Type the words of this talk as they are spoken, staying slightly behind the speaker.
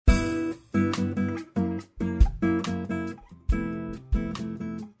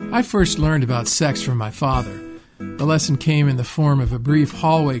I first learned about sex from my father. The lesson came in the form of a brief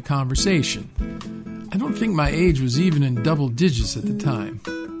hallway conversation. I don't think my age was even in double digits at the time.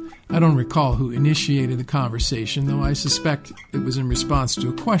 I don't recall who initiated the conversation, though I suspect it was in response to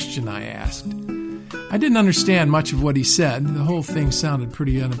a question I asked. I didn't understand much of what he said. The whole thing sounded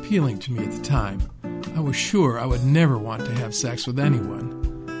pretty unappealing to me at the time. I was sure I would never want to have sex with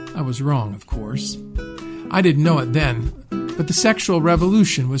anyone. I was wrong, of course. I didn't know it then, but the sexual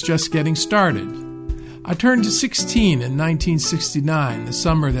revolution was just getting started. I turned to 16 in 1969, the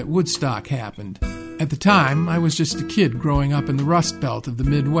summer that Woodstock happened. At the time, I was just a kid growing up in the Rust Belt of the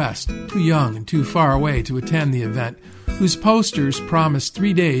Midwest, too young and too far away to attend the event, whose posters promised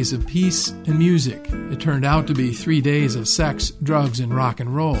 3 days of peace and music. It turned out to be 3 days of sex, drugs, and rock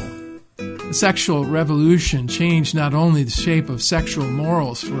and roll. The sexual revolution changed not only the shape of sexual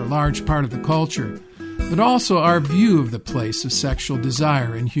morals for a large part of the culture, but also our view of the place of sexual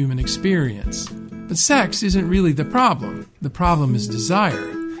desire in human experience. But sex isn't really the problem. The problem is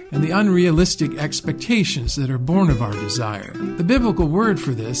desire, and the unrealistic expectations that are born of our desire. The biblical word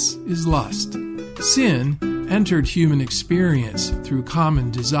for this is lust. Sin entered human experience through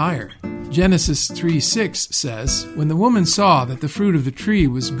common desire. Genesis 3:6 says, "When the woman saw that the fruit of the tree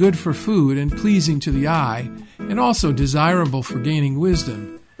was good for food and pleasing to the eye, and also desirable for gaining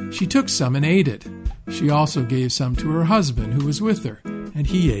wisdom, she took some and ate it. She also gave some to her husband who was with her, and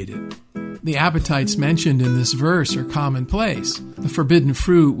he ate it." The appetites mentioned in this verse are commonplace. The forbidden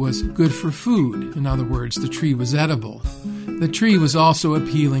fruit was good for food. In other words, the tree was edible. The tree was also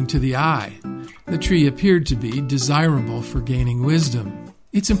appealing to the eye. The tree appeared to be desirable for gaining wisdom.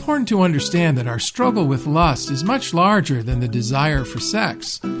 It's important to understand that our struggle with lust is much larger than the desire for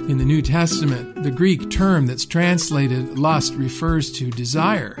sex. In the New Testament, the Greek term that's translated lust refers to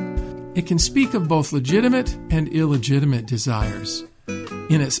desire. It can speak of both legitimate and illegitimate desires.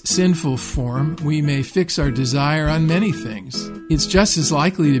 In its sinful form, we may fix our desire on many things. It's just as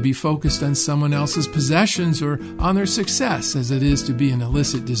likely to be focused on someone else's possessions or on their success as it is to be an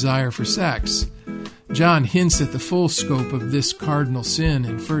illicit desire for sex. John hints at the full scope of this cardinal sin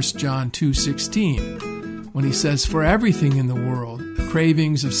in 1 John 2:16, when he says, "For everything in the world, the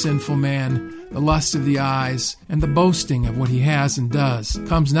cravings of sinful man, the lust of the eyes, and the boasting of what he has and does,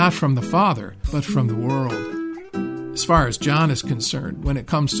 comes not from the Father, but from the world." As far as John is concerned, when it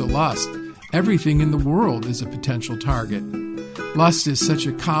comes to lust, everything in the world is a potential target. Lust is such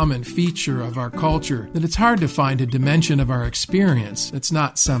a common feature of our culture that it's hard to find a dimension of our experience that's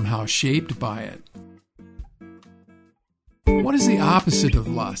not somehow shaped by it. What is the opposite of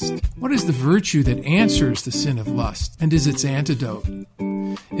lust? What is the virtue that answers the sin of lust, and is its antidote?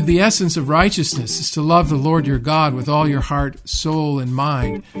 If the essence of righteousness is to love the Lord your God with all your heart, soul, and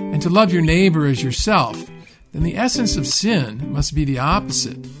mind, and to love your neighbor as yourself, then the essence of sin must be the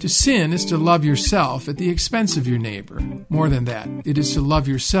opposite. To sin is to love yourself at the expense of your neighbor. More than that, it is to love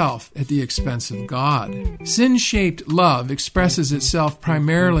yourself at the expense of God. Sin-shaped love expresses itself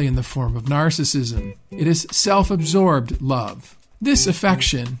primarily in the form of narcissism. It is self-absorbed love. This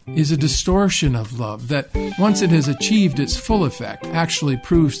affection is a distortion of love that, once it has achieved its full effect, actually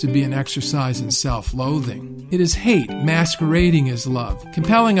proves to be an exercise in self-loathing. It is hate masquerading as love,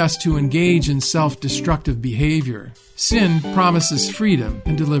 compelling us to engage in self-destructive behavior. Sin promises freedom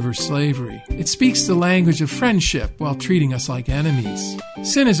and delivers slavery. It speaks the language of friendship while treating us like enemies.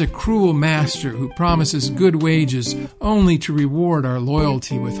 Sin is a cruel master who promises good wages only to reward our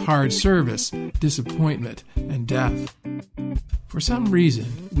loyalty with hard service, disappointment, and death. For some reason,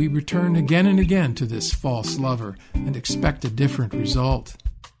 we return again and again to this false lover and expect a different result.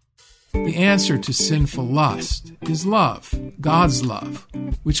 The answer to sinful lust is love, God's love,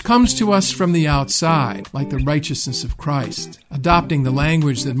 which comes to us from the outside, like the righteousness of Christ. Adopting the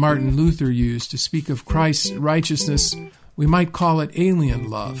language that Martin Luther used to speak of Christ's righteousness, we might call it alien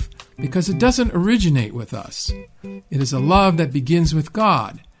love, because it doesn't originate with us. It is a love that begins with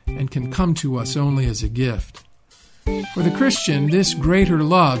God and can come to us only as a gift. For the Christian, this greater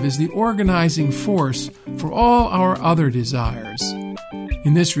love is the organizing force for all our other desires.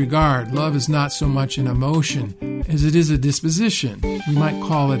 In this regard, love is not so much an emotion as it is a disposition. We might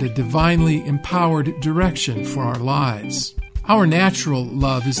call it a divinely empowered direction for our lives. Our natural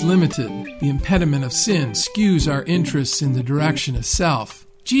love is limited. The impediment of sin skews our interests in the direction of self.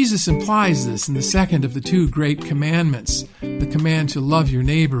 Jesus implies this in the second of the two great commandments, the command to love your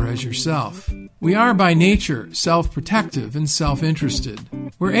neighbor as yourself. We are by nature self-protective and self-interested.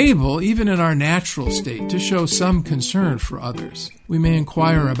 We're able, even in our natural state, to show some concern for others. We may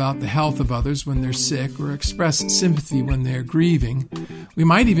inquire about the health of others when they're sick or express sympathy when they're grieving. We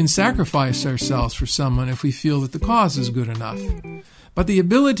might even sacrifice ourselves for someone if we feel that the cause is good enough. But the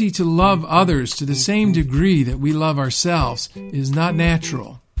ability to love others to the same degree that we love ourselves is not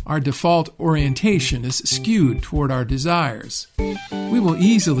natural. Our default orientation is skewed toward our desires. We will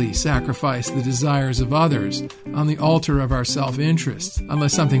easily sacrifice the desires of others on the altar of our self-interest,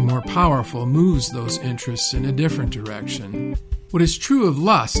 unless something more powerful moves those interests in a different direction. What is true of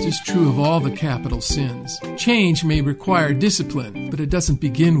lust is true of all the capital sins. Change may require discipline, but it doesn't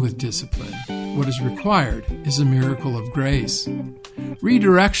begin with discipline. What is required is a miracle of grace.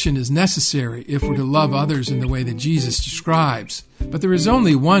 Redirection is necessary if we're to love others in the way that Jesus describes. But there is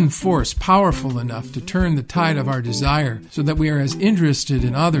only one force powerful enough to turn the tide of our desire so that we are as interested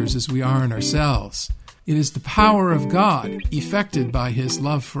in others as we are in ourselves. It is the power of God, effected by His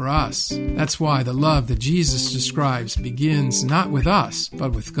love for us. That's why the love that Jesus describes begins not with us,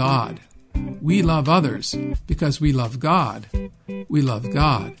 but with God. We love others because we love God. We love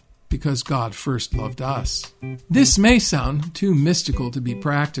God because God first loved us. This may sound too mystical to be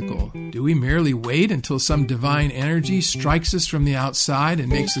practical. Do we merely wait until some divine energy strikes us from the outside and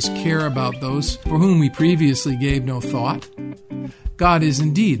makes us care about those for whom we previously gave no thought? God is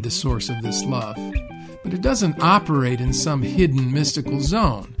indeed the source of this love. But it doesn't operate in some hidden mystical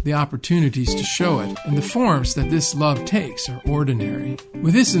zone. The opportunities to show it and the forms that this love takes are ordinary.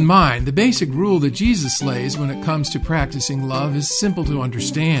 With this in mind, the basic rule that Jesus lays when it comes to practicing love is simple to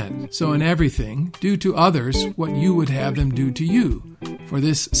understand. So in everything, do to others what you would have them do to you, for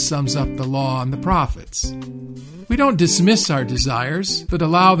this sums up the law and the prophets. We don't dismiss our desires, but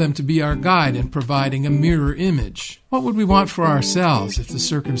allow them to be our guide in providing a mirror image. What would we want for ourselves if the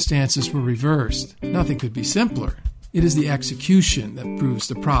circumstances were reversed? Nothing could be simpler. It is the execution that proves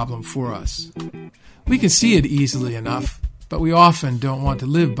the problem for us. We can see it easily enough, but we often don't want to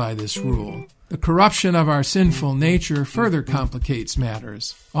live by this rule. The corruption of our sinful nature further complicates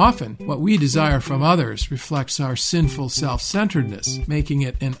matters. Often, what we desire from others reflects our sinful self-centeredness, making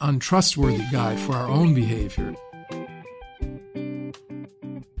it an untrustworthy guide for our own behavior.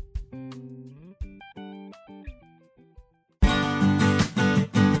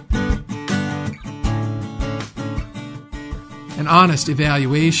 An honest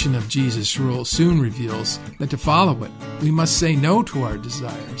evaluation of Jesus' rule soon reveals that to follow it, we must say no to our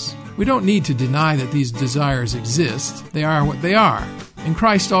desires. We don't need to deny that these desires exist. They are what they are, and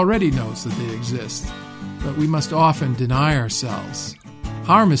Christ already knows that they exist. But we must often deny ourselves.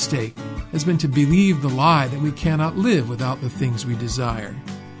 Our mistake has been to believe the lie that we cannot live without the things we desire.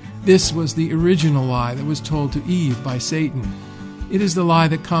 This was the original lie that was told to Eve by Satan. It is the lie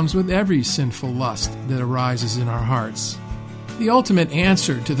that comes with every sinful lust that arises in our hearts. The ultimate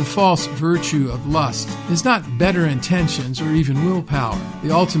answer to the false virtue of lust is not better intentions or even willpower.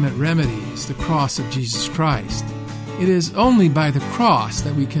 The ultimate remedy is the cross of Jesus Christ. It is only by the cross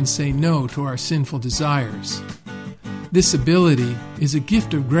that we can say no to our sinful desires. This ability is a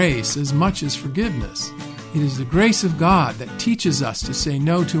gift of grace as much as forgiveness. It is the grace of God that teaches us to say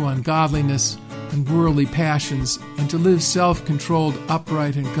no to ungodliness and worldly passions and to live self-controlled,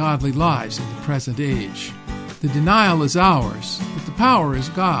 upright, and godly lives in the present age. The denial is ours, but the power is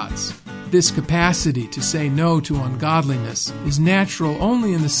God's. This capacity to say no to ungodliness is natural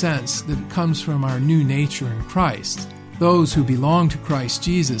only in the sense that it comes from our new nature in Christ. Those who belong to Christ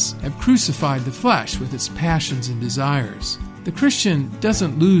Jesus have crucified the flesh with its passions and desires. The Christian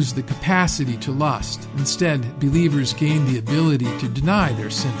doesn't lose the capacity to lust. Instead, believers gain the ability to deny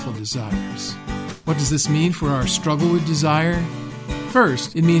their sinful desires. What does this mean for our struggle with desire?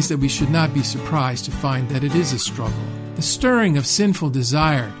 First, it means that we should not be surprised to find that it is a struggle. The stirring of sinful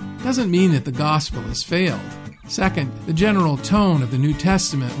desire doesn't mean that the gospel has failed. Second, the general tone of the New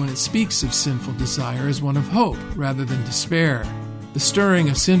Testament when it speaks of sinful desire is one of hope rather than despair. The stirring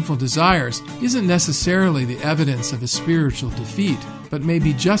of sinful desires isn't necessarily the evidence of a spiritual defeat, but may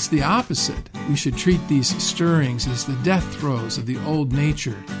be just the opposite. We should treat these stirrings as the death throes of the old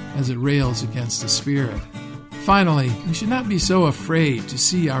nature as it rails against the spirit. Finally, we should not be so afraid to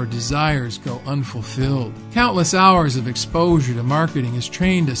see our desires go unfulfilled. Countless hours of exposure to marketing has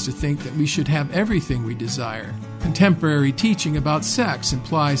trained us to think that we should have everything we desire. Contemporary teaching about sex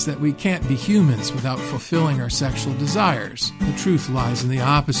implies that we can't be humans without fulfilling our sexual desires. The truth lies in the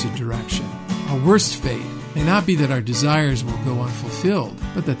opposite direction. Our worst fate may not be that our desires will go unfulfilled,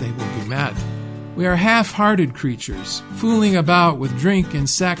 but that they will be met. We are half-hearted creatures, fooling about with drink and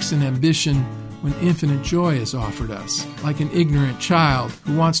sex and ambition when infinite joy is offered us, like an ignorant child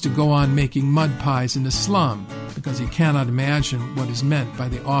who wants to go on making mud pies in a slum because he cannot imagine what is meant by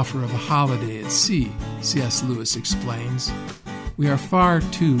the offer of a holiday at sea, C.S. Lewis explains. We are far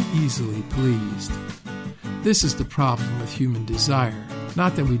too easily pleased. This is the problem with human desire,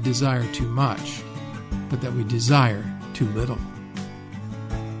 not that we desire too much, but that we desire too little.